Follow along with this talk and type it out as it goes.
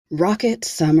Rocket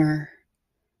summer.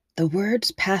 The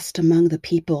words passed among the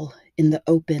people in the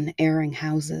open, airing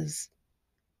houses.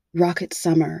 Rocket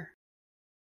summer.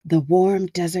 The warm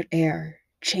desert air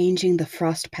changing the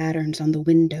frost patterns on the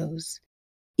windows,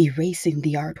 erasing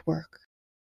the artwork.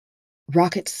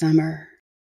 Rocket summer.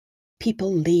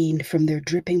 People leaned from their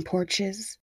dripping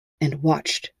porches and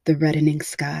watched the reddening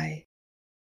sky.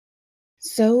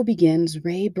 So begins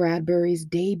Ray Bradbury's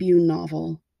debut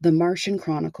novel, The Martian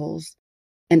Chronicles,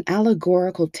 an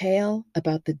allegorical tale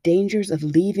about the dangers of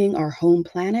leaving our home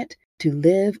planet to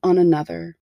live on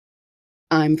another.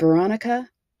 I'm Veronica,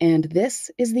 and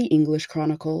this is the English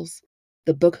Chronicles,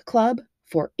 the book club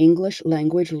for English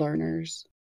language learners.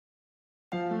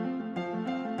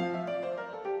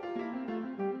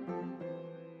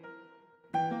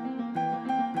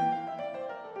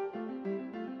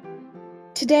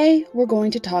 Today, we're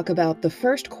going to talk about the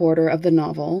first quarter of the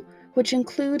novel, which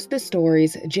includes the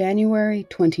stories January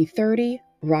 2030,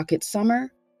 Rocket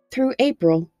Summer, through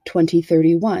April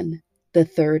 2031, The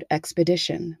Third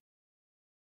Expedition.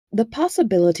 The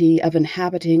possibility of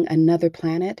inhabiting another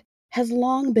planet has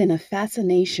long been a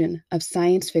fascination of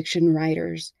science fiction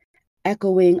writers,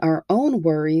 echoing our own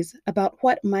worries about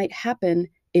what might happen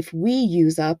if we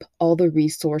use up all the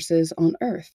resources on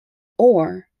Earth,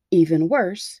 or, even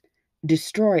worse,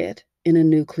 destroy it in a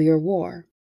nuclear war.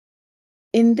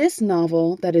 In this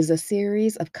novel that is a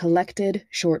series of collected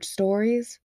short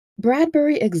stories,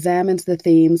 Bradbury examines the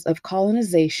themes of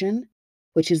colonization,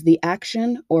 which is the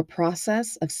action or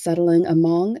process of settling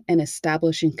among and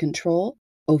establishing control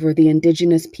over the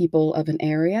indigenous people of an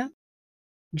area,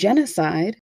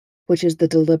 genocide, which is the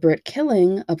deliberate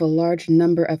killing of a large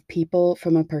number of people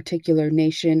from a particular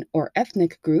nation or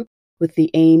ethnic group with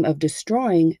the aim of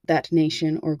destroying that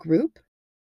nation or group,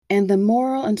 and the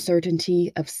moral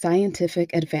uncertainty of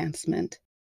scientific advancement.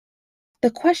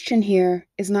 The question here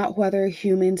is not whether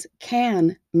humans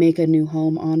can make a new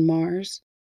home on Mars,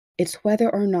 it's whether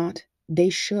or not they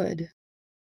should.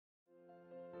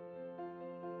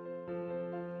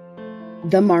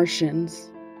 The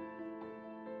Martians.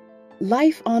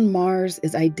 Life on Mars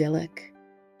is idyllic.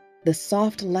 The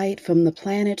soft light from the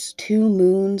planet's 2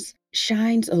 moons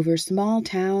shines over small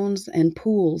towns and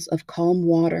pools of calm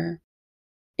water.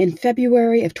 In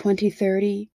February of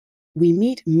 2030, we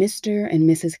meet Mr. and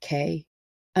Mrs. K,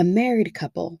 a married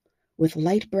couple with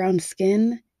light brown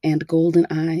skin and golden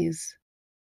eyes.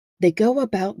 They go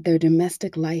about their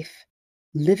domestic life,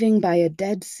 living by a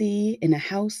dead sea in a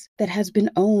house that has been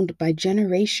owned by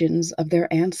generations of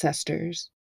their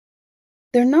ancestors.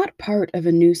 They're not part of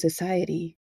a new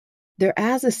society. They're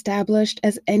as established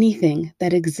as anything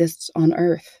that exists on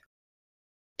Earth.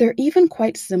 They're even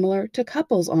quite similar to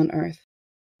couples on Earth,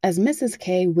 as Mrs.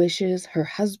 K wishes her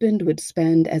husband would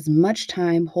spend as much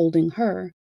time holding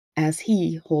her as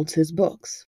he holds his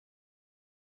books.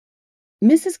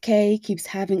 Mrs. K keeps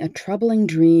having a troubling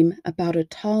dream about a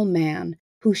tall man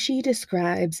who she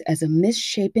describes as a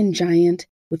misshapen giant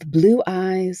with blue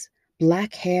eyes,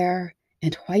 black hair,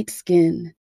 and white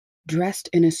skin, dressed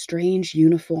in a strange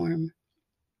uniform.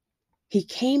 He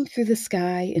came through the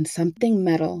sky in something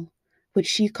metal, which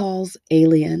she calls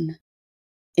alien.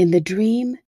 In the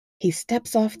dream, he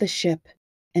steps off the ship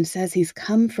and says he's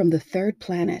come from the third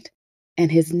planet,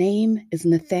 and his name is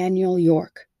Nathaniel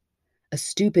York. A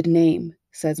stupid name,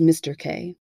 says Mr.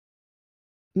 K.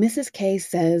 Mrs. K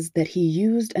says that he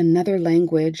used another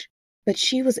language, but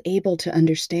she was able to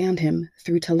understand him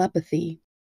through telepathy.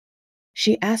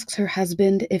 She asks her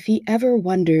husband if he ever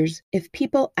wonders if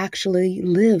people actually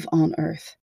live on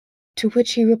Earth, to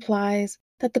which he replies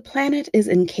that the planet is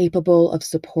incapable of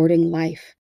supporting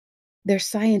life. Their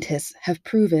scientists have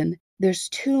proven there's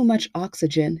too much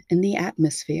oxygen in the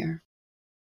atmosphere.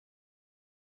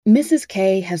 Mrs.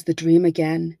 K has the dream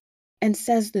again and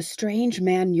says the strange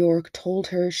man York told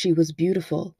her she was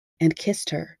beautiful and kissed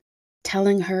her,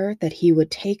 telling her that he would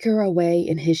take her away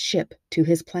in his ship to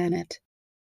his planet.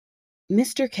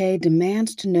 Mr. K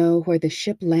demands to know where the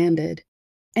ship landed,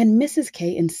 and Mrs.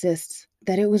 K insists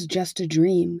that it was just a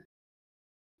dream.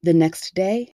 The next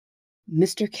day,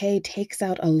 Mr. K takes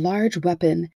out a large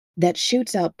weapon that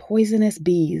shoots out poisonous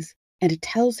bees and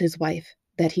tells his wife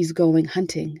that he's going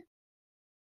hunting.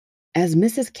 As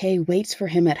Mrs. K waits for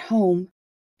him at home,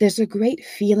 there's a great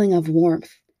feeling of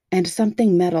warmth, and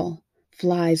something metal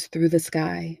flies through the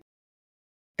sky.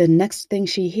 The next thing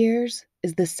she hears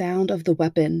is the sound of the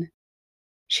weapon.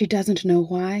 She doesn't know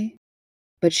why,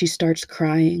 but she starts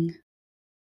crying.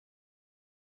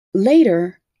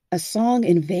 Later, a song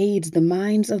invades the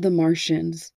minds of the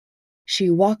Martians. She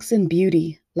walks in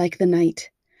beauty like the night,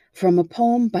 from a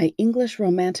poem by English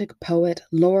Romantic poet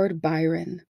Lord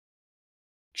Byron.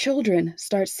 Children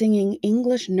start singing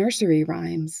English nursery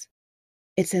rhymes.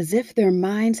 It's as if their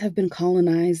minds have been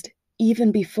colonized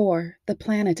even before the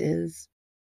planet is.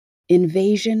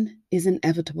 Invasion is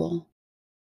inevitable.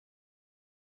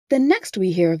 The next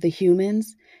we hear of the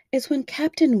humans is when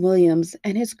Captain Williams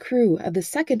and his crew of the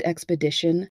second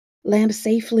expedition land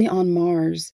safely on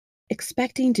Mars,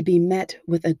 expecting to be met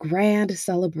with a grand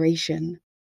celebration.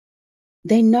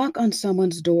 They knock on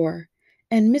someone's door,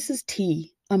 and Mrs.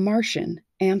 T, a Martian,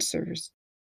 answers.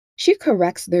 She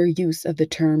corrects their use of the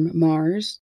term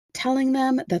Mars, telling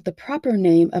them that the proper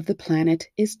name of the planet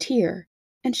is Tyr,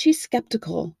 and she's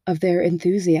skeptical of their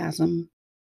enthusiasm.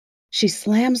 She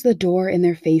slams the door in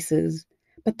their faces,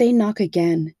 but they knock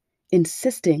again,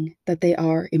 insisting that they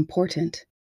are important.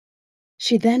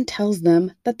 She then tells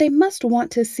them that they must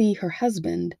want to see her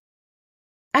husband.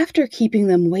 After keeping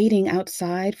them waiting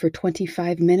outside for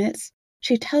 25 minutes,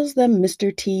 she tells them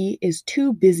Mr. T is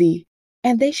too busy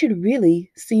and they should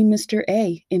really see Mr.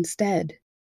 A instead.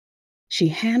 She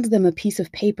hands them a piece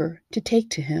of paper to take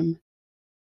to him.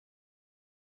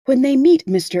 When they meet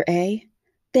Mr. A,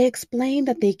 they explain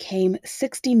that they came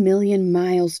 60 million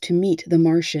miles to meet the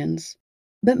Martians,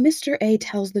 but Mr. A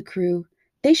tells the crew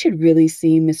they should really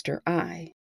see Mr.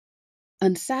 I.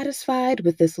 Unsatisfied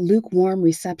with this lukewarm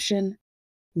reception,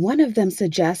 one of them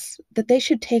suggests that they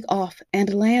should take off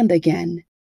and land again,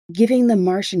 giving the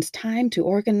Martians time to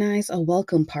organize a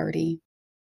welcome party.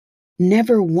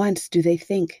 Never once do they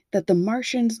think that the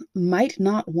Martians might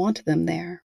not want them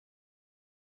there.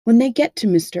 When they get to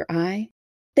Mr. I,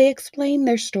 they explain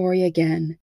their story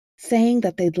again, saying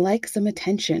that they'd like some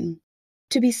attention,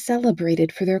 to be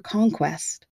celebrated for their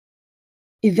conquest.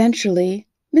 Eventually,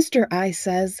 Mr. I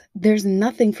says there's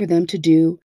nothing for them to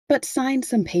do but sign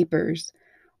some papers,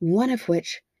 one of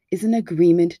which is an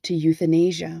agreement to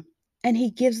euthanasia, and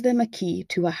he gives them a key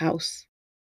to a house.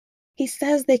 He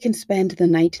says they can spend the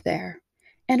night there,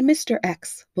 and Mr.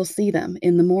 X will see them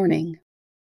in the morning.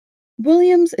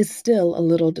 Williams is still a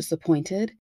little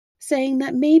disappointed, saying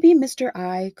that maybe Mr.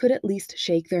 I could at least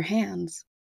shake their hands.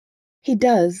 He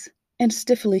does, and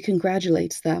stiffly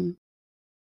congratulates them.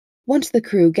 Once the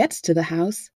crew gets to the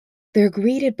house, they're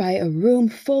greeted by a room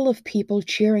full of people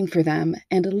cheering for them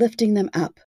and lifting them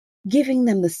up, giving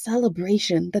them the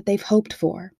celebration that they've hoped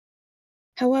for.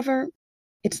 However,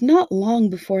 it's not long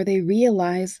before they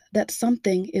realize that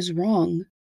something is wrong.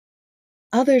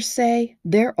 Others say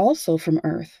they're also from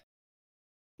Earth.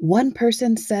 One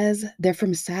person says they're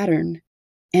from Saturn,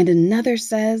 and another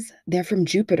says they're from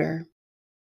Jupiter.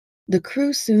 The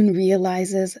crew soon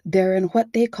realizes they're in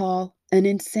what they call an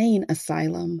insane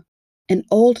asylum, an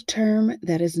old term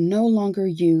that is no longer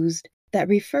used that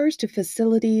refers to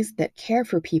facilities that care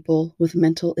for people with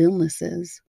mental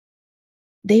illnesses.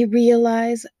 They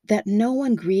realize that no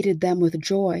one greeted them with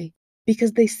joy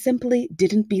because they simply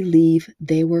didn't believe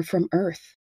they were from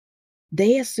Earth.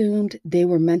 They assumed they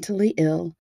were mentally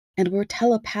ill and were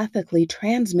telepathically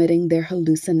transmitting their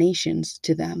hallucinations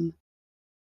to them.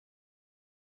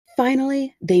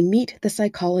 Finally, they meet the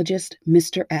psychologist,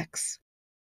 Mr. X.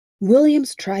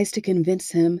 Williams tries to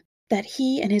convince him that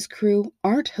he and his crew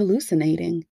aren't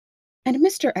hallucinating, and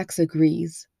Mr. X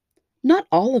agrees. Not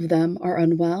all of them are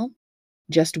unwell,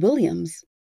 just Williams.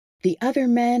 The other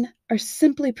men are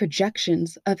simply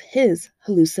projections of his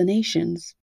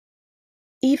hallucinations.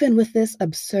 Even with this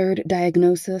absurd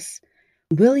diagnosis,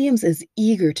 Williams is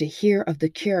eager to hear of the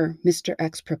cure Mr.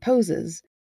 X proposes,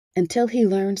 until he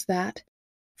learns that,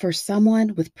 for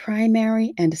someone with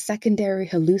primary and secondary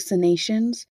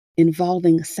hallucinations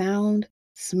involving sound,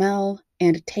 smell,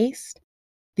 and taste,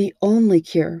 the only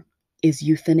cure is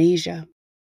euthanasia.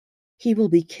 He will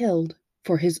be killed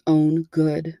for his own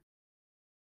good.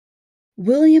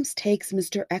 Williams takes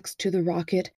Mr. X to the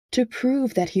rocket to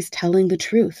prove that he's telling the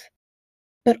truth,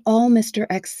 but all Mr.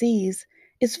 X sees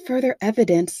is further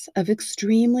evidence of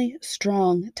extremely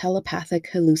strong telepathic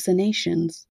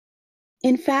hallucinations.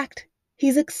 In fact,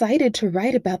 he's excited to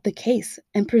write about the case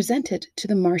and present it to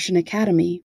the Martian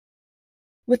Academy.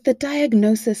 With the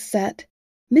diagnosis set,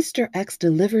 Mr. X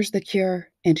delivers the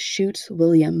cure and shoots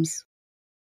Williams.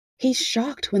 He's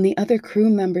shocked when the other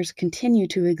crew members continue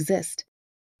to exist,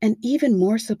 and even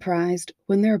more surprised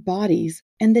when their bodies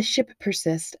and the ship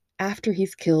persist after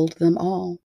he's killed them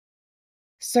all.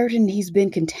 Certain he's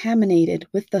been contaminated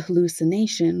with the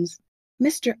hallucinations,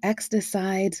 Mr. X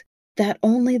decides that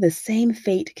only the same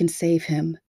fate can save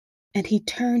him, and he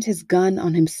turns his gun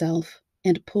on himself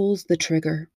and pulls the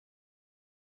trigger.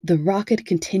 The rocket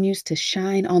continues to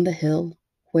shine on the hill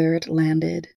where it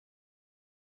landed.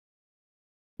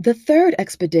 The third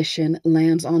expedition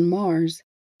lands on Mars,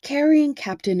 carrying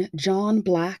Captain John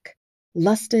Black,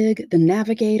 Lustig the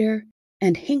navigator,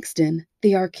 and Hinkston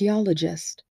the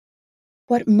archaeologist.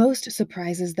 What most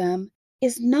surprises them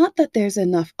is not that there's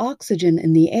enough oxygen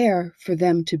in the air for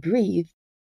them to breathe,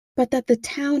 but that the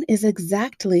town is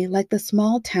exactly like the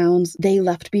small towns they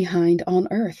left behind on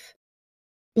Earth.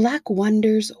 Black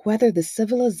wonders whether the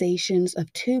civilizations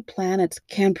of two planets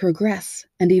can progress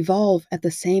and evolve at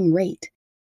the same rate,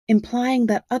 implying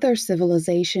that other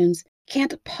civilizations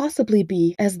can't possibly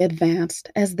be as advanced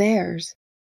as theirs.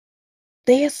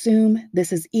 They assume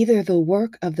this is either the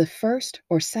work of the first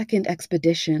or second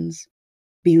expeditions,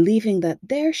 believing that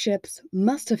their ships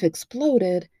must have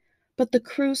exploded, but the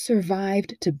crew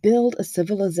survived to build a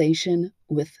civilization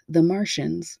with the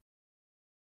Martians.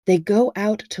 They go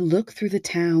out to look through the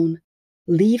town,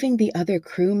 leaving the other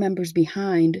crew members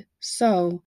behind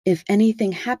so, if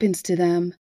anything happens to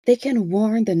them, they can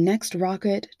warn the next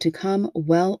rocket to come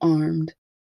well armed.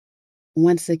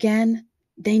 Once again,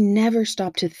 they never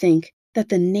stop to think that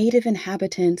the native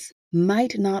inhabitants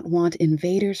might not want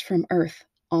invaders from Earth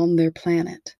on their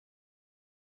planet.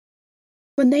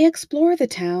 When they explore the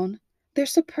town, they're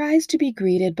surprised to be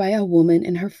greeted by a woman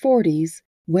in her 40s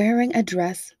wearing a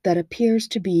dress that appears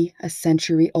to be a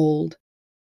century old.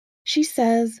 She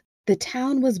says the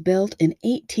town was built in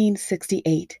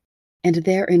 1868, and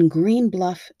they're in Green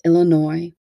Bluff,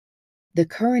 Illinois. The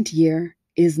current year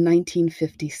is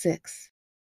 1956.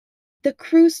 The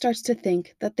crew starts to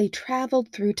think that they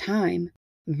traveled through time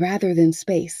rather than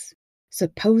space,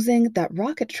 supposing that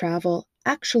rocket travel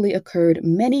actually occurred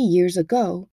many years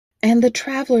ago, and the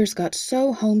travelers got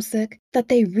so homesick that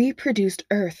they reproduced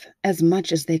Earth as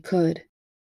much as they could.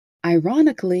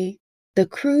 Ironically, the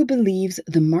crew believes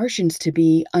the Martians to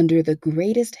be under the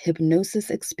greatest hypnosis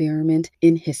experiment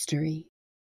in history.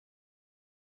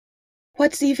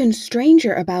 What's even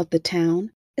stranger about the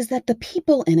town is that the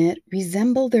people in it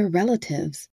resemble their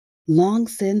relatives, long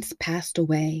since passed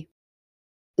away.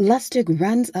 Lustig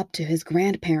runs up to his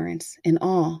grandparents in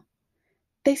awe.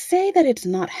 They say that it's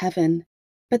not heaven,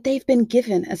 but they've been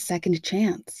given a second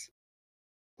chance.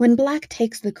 When Black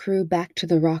takes the crew back to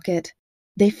the rocket,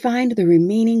 they find the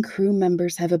remaining crew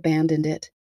members have abandoned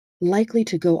it, likely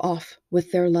to go off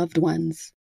with their loved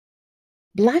ones.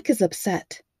 Black is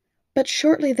upset, but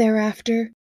shortly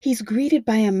thereafter, he's greeted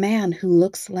by a man who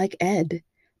looks like Ed,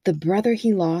 the brother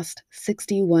he lost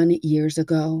 61 years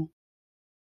ago.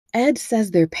 Ed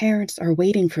says their parents are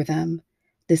waiting for them,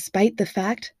 despite the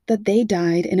fact that they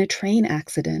died in a train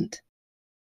accident.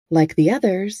 Like the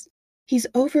others, he's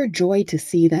overjoyed to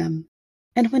see them,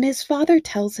 and when his father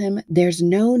tells him there's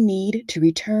no need to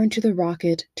return to the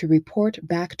rocket to report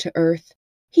back to Earth,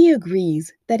 he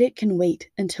agrees that it can wait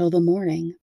until the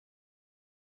morning.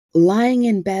 Lying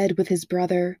in bed with his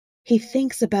brother, he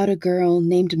thinks about a girl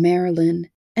named Marilyn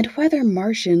and whether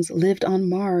Martians lived on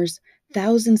Mars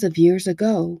thousands of years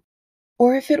ago,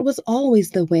 or if it was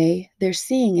always the way they're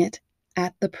seeing it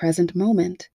at the present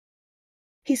moment.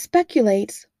 He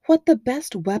speculates what the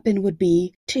best weapon would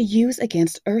be to use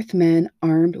against Earthmen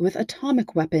armed with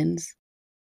atomic weapons.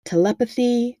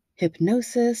 Telepathy,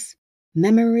 hypnosis,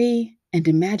 memory, and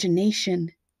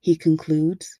imagination, he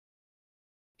concludes.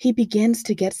 He begins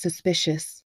to get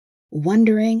suspicious,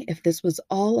 wondering if this was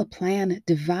all a plan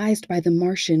devised by the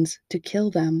Martians to kill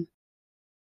them.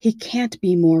 He can't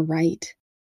be more right.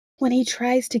 When he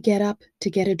tries to get up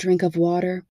to get a drink of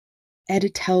water,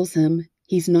 Ed tells him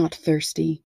he's not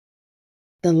thirsty.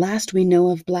 The last we know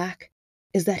of Black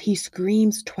is that he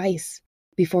screams twice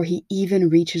before he even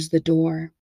reaches the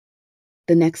door.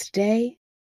 The next day,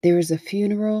 there is a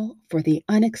funeral for the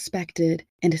unexpected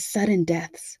and sudden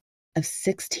deaths of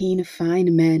 16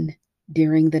 fine men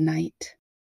during the night.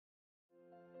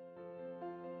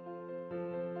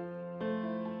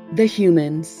 The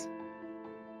humans.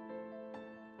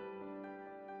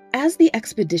 As the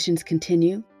expeditions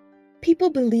continue, people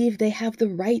believe they have the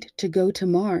right to go to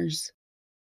Mars.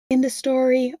 In the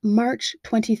story March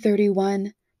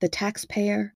 2031, The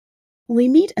Taxpayer, we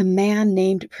meet a man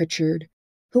named Pritchard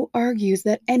who argues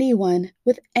that anyone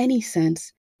with any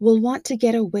sense will want to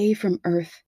get away from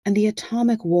Earth and the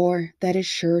atomic war that is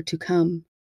sure to come.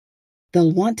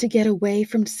 They'll want to get away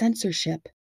from censorship,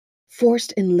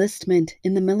 forced enlistment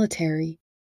in the military,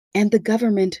 and the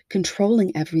government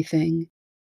controlling everything.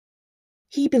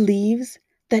 He believes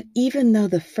that even though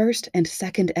the first and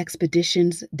second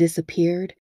expeditions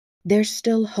disappeared, there's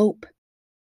still hope.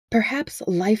 Perhaps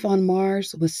life on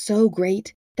Mars was so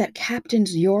great that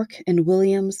Captains York and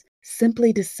Williams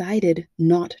simply decided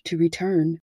not to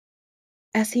return.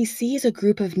 As he sees a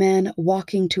group of men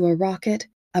walking to a rocket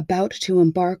about to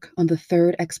embark on the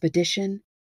third expedition,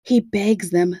 he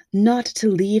begs them not to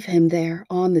leave him there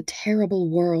on the terrible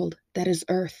world that is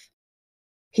Earth.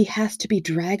 He has to be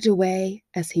dragged away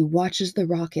as he watches the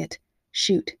rocket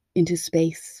shoot into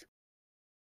space.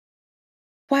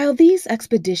 While these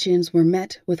expeditions were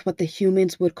met with what the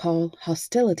humans would call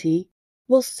hostility,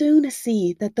 we'll soon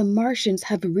see that the Martians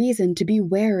have reason to be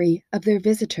wary of their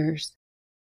visitors.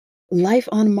 Life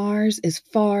on Mars is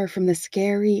far from the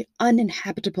scary,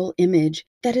 uninhabitable image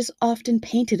that is often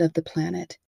painted of the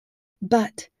planet.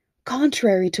 But,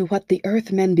 contrary to what the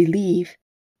Earthmen believe,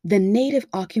 the native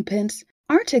occupants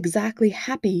aren't exactly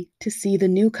happy to see the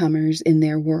newcomers in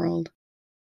their world.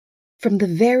 From the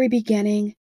very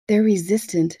beginning, they're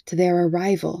resistant to their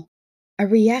arrival, a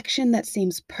reaction that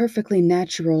seems perfectly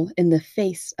natural in the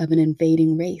face of an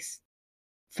invading race.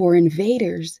 For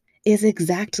invaders is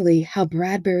exactly how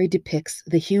Bradbury depicts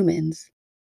the humans.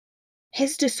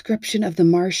 His description of the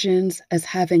Martians as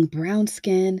having brown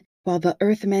skin while the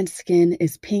Earthmen's skin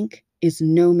is pink is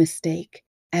no mistake,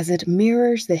 as it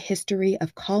mirrors the history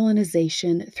of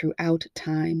colonization throughout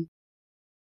time.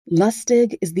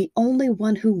 Lustig is the only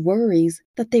one who worries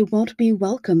that they won't be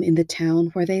welcome in the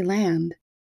town where they land.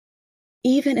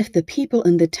 Even if the people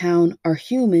in the town are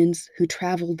humans who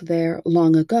traveled there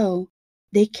long ago,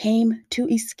 they came to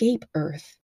escape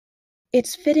Earth.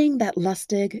 It's fitting that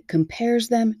Lustig compares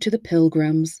them to the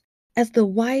Pilgrims, as the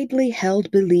widely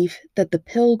held belief that the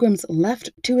Pilgrims left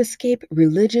to escape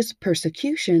religious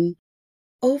persecution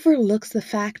overlooks the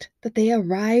fact that they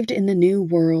arrived in the New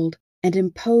World and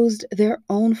imposed their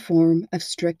own form of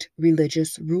strict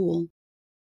religious rule.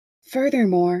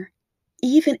 Furthermore,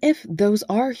 even if those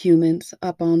are humans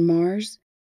up on Mars,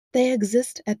 they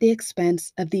exist at the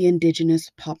expense of the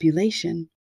indigenous population,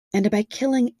 and by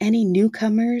killing any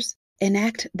newcomers,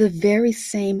 enact the very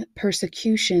same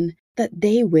persecution that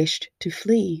they wished to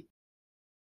flee.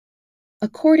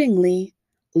 Accordingly,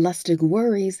 Lustig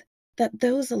worries that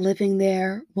those living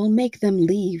there will make them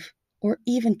leave or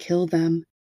even kill them.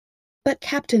 But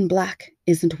Captain Black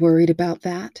isn't worried about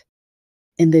that.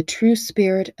 In the true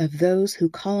spirit of those who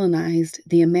colonized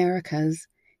the Americas,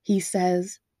 he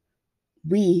says,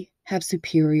 "We have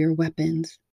superior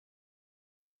weapons."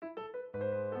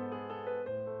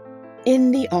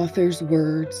 In the author's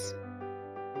words.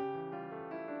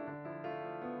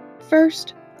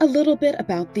 First, a little bit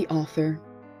about the author.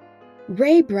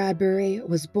 Ray Bradbury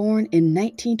was born in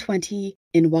 1920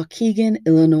 in Waukegan,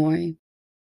 Illinois.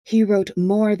 He wrote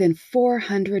more than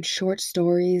 400 short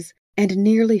stories and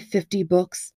nearly 50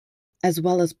 books, as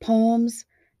well as poems,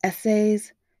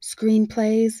 essays,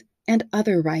 screenplays, and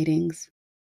other writings.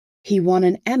 He won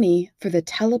an Emmy for the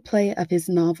teleplay of his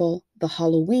novel, The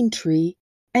Halloween Tree,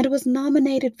 and was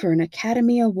nominated for an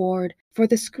Academy Award for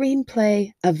the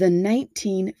screenplay of the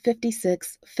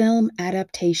 1956 film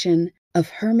adaptation of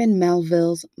Herman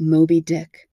Melville's Moby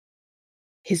Dick.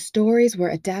 His stories were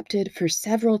adapted for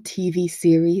several TV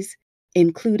series,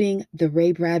 including The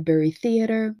Ray Bradbury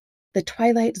Theater, The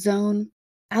Twilight Zone,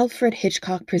 Alfred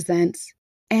Hitchcock Presents,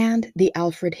 and The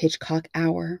Alfred Hitchcock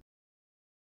Hour.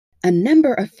 A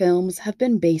number of films have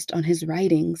been based on his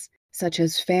writings, such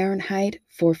as Fahrenheit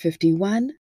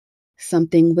 451,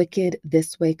 Something Wicked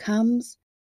This Way Comes,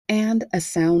 and A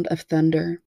Sound of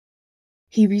Thunder.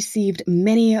 He received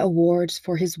many awards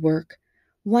for his work,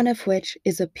 one of which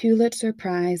is a Pulitzer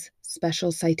Prize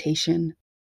special citation.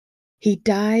 He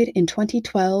died in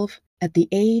 2012 at the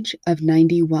age of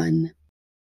 91.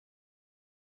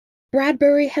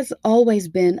 Bradbury has always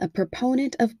been a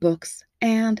proponent of books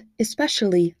and,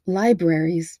 especially,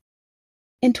 libraries.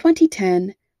 In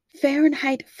 2010,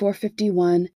 Fahrenheit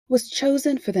 451 was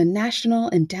chosen for the National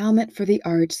Endowment for the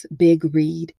Arts Big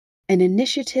Read, an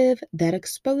initiative that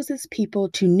exposes people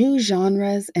to new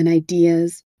genres and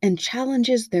ideas and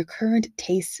challenges their current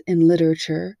tastes in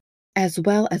literature, as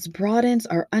well as broadens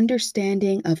our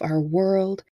understanding of our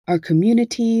world, our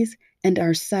communities, and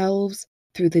ourselves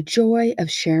through the joy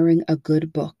of sharing a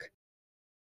good book.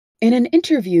 In an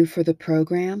interview for the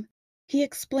program, he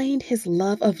explained his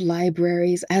love of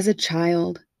libraries as a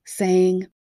child, saying,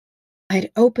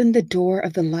 "I'd open the door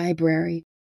of the library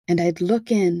and I'd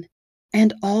look in,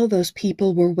 and all those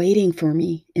people were waiting for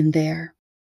me in there.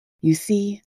 You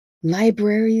see,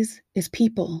 libraries is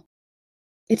people.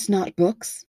 It's not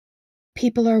books.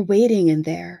 People are waiting in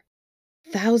there,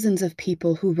 thousands of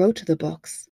people who wrote the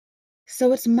books.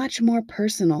 So it's much more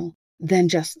personal than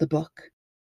just the book.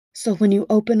 So when you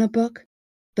open a book,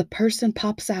 the person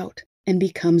pops out and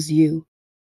becomes you.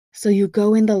 So you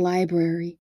go in the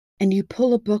library and you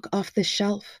pull a book off the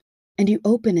shelf and you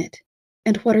open it.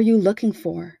 And what are you looking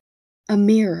for? A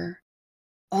mirror.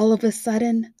 All of a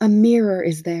sudden, a mirror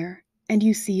is there and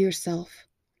you see yourself.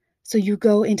 So you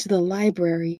go into the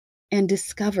library and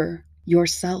discover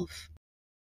yourself."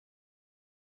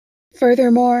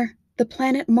 Furthermore, the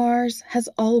planet Mars has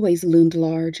always loomed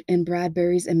large in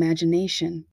Bradbury's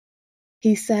imagination.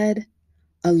 He said,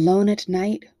 "Alone at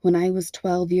night when I was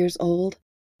 12 years old,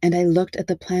 and I looked at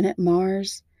the planet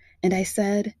Mars, and I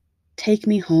said, 'Take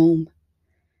me home.'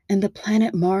 And the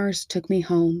planet Mars took me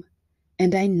home,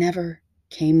 and I never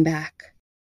came back."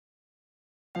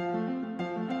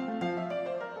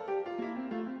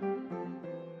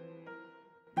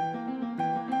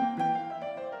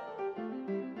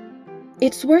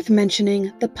 It's worth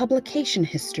mentioning the publication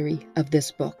history of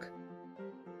this book.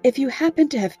 If you happen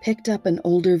to have picked up an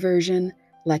older version,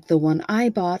 like the one I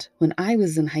bought when I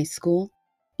was in high school,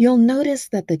 you'll notice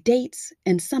that the dates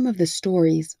and some of the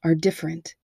stories are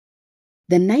different.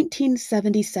 The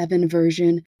 1977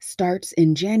 version starts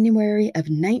in January of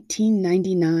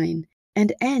 1999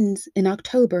 and ends in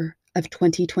October of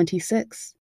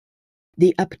 2026.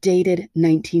 The updated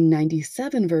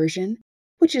 1997 version,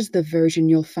 which is the version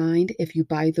you'll find if you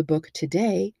buy the book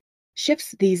today,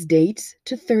 shifts these dates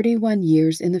to 31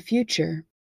 years in the future.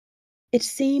 It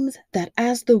seems that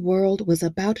as the world was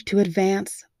about to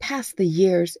advance past the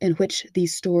years in which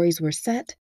these stories were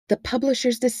set, the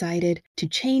publishers decided to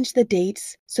change the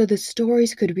dates so the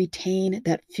stories could retain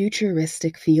that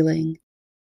futuristic feeling.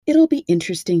 It'll be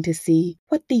interesting to see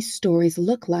what these stories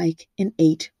look like in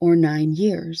 8 or 9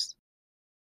 years.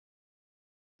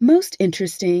 Most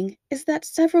interesting is that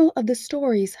several of the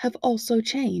stories have also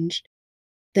changed.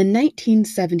 The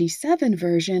 1977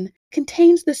 version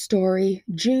contains the story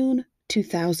June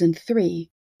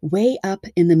 2003, way up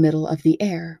in the middle of the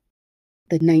air.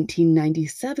 The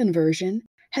 1997 version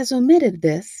has omitted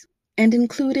this and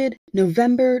included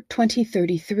November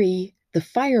 2033, the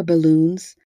fire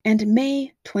balloons, and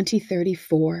May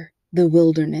 2034, the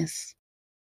wilderness.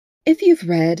 If you've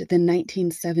read the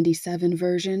 1977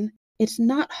 version, it's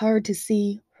not hard to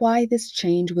see why this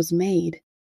change was made.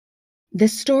 The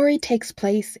story takes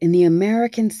place in the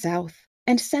American South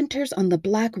and centers on the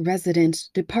Black residents'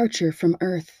 departure from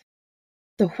Earth.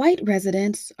 The white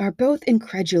residents are both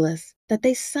incredulous that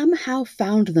they somehow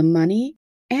found the money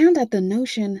and at the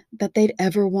notion that they'd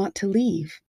ever want to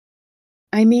leave.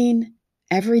 I mean,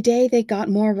 every day they got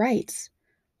more rights.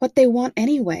 What they want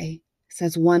anyway,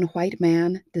 says one white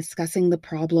man discussing the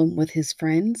problem with his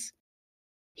friends.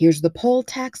 Here's the poll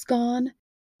tax gone,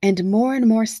 and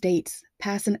more states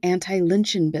passing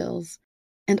anti-lynching bills,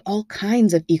 and all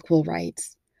kinds of equal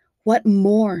rights. What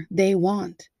more they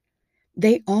want?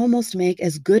 They almost make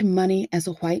as good money as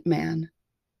a white man.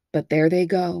 But there they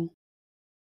go.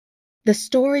 The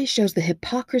story shows the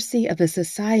hypocrisy of a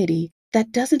society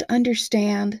that doesn't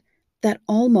understand that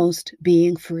almost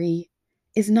being free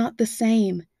is not the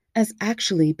same as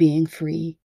actually being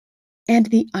free, and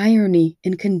the irony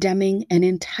in condemning an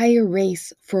entire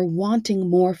race for wanting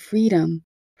more freedom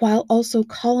while also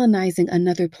colonizing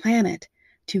another planet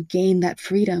to gain that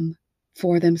freedom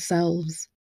for themselves.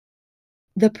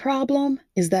 The problem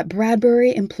is that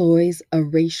Bradbury employs a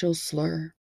racial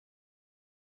slur.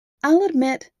 I'll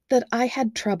admit that I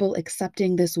had trouble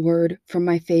accepting this word from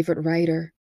my favorite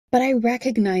writer, but I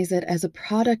recognize it as a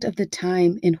product of the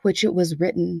time in which it was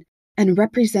written and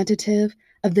representative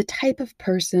of the type of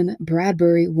person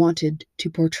Bradbury wanted to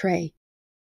portray.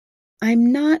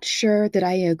 I'm not sure that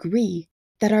I agree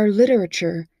that our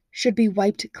literature should be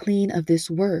wiped clean of this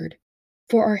word,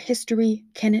 for our history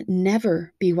can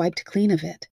never be wiped clean of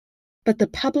it. But the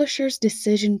publisher's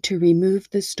decision to remove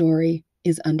the story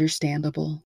is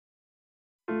understandable.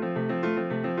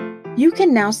 You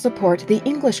can now support the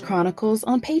English Chronicles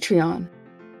on Patreon.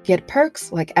 Get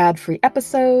perks like ad-free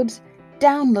episodes,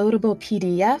 downloadable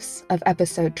PDFs of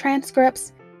episode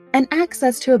transcripts, and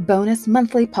access to a bonus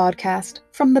monthly podcast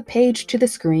from the page to the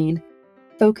screen,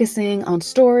 focusing on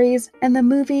stories and the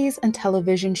movies and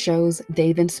television shows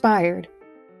they've inspired.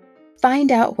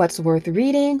 Find out what's worth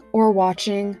reading or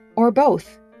watching, or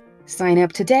both. Sign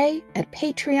up today at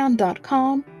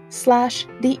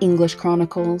patreon.com/The English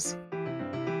Chronicles.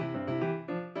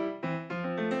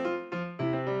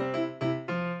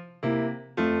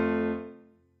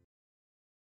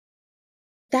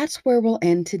 That's where we'll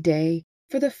end today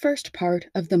for the first part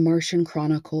of the Martian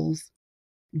Chronicles.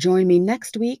 Join me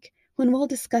next week when we'll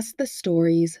discuss the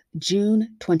stories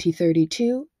June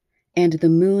 2032 and The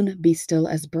Moon Be Still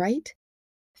as Bright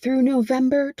through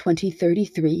November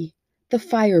 2033, The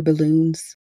Fire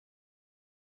Balloons.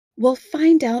 We'll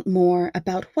find out more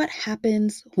about what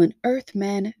happens when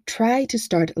Earthmen try to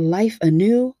start life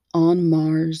anew on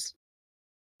Mars.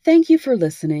 Thank you for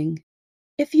listening.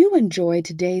 If you enjoyed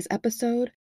today's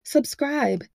episode,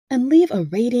 subscribe and leave a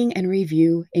rating and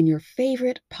review in your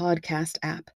favorite podcast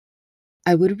app.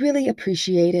 I would really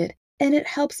appreciate it and it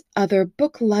helps other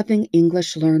book-loving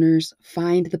English learners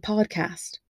find the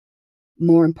podcast.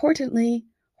 More importantly,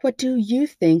 what do you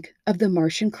think of the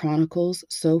Martian Chronicles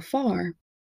so far?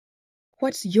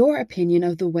 What's your opinion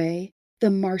of the way the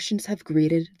Martians have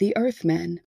greeted the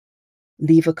Earthmen?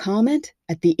 Leave a comment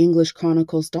at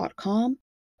theenglishchronicles.com,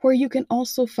 where you can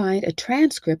also find a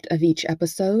transcript of each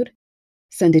episode.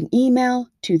 Send an email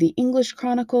to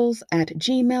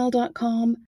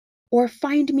theenglishchronicles@gmail.com, or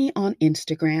find me on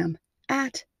Instagram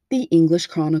at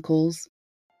theenglishchronicles.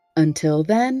 Until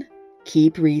then,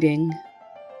 keep reading.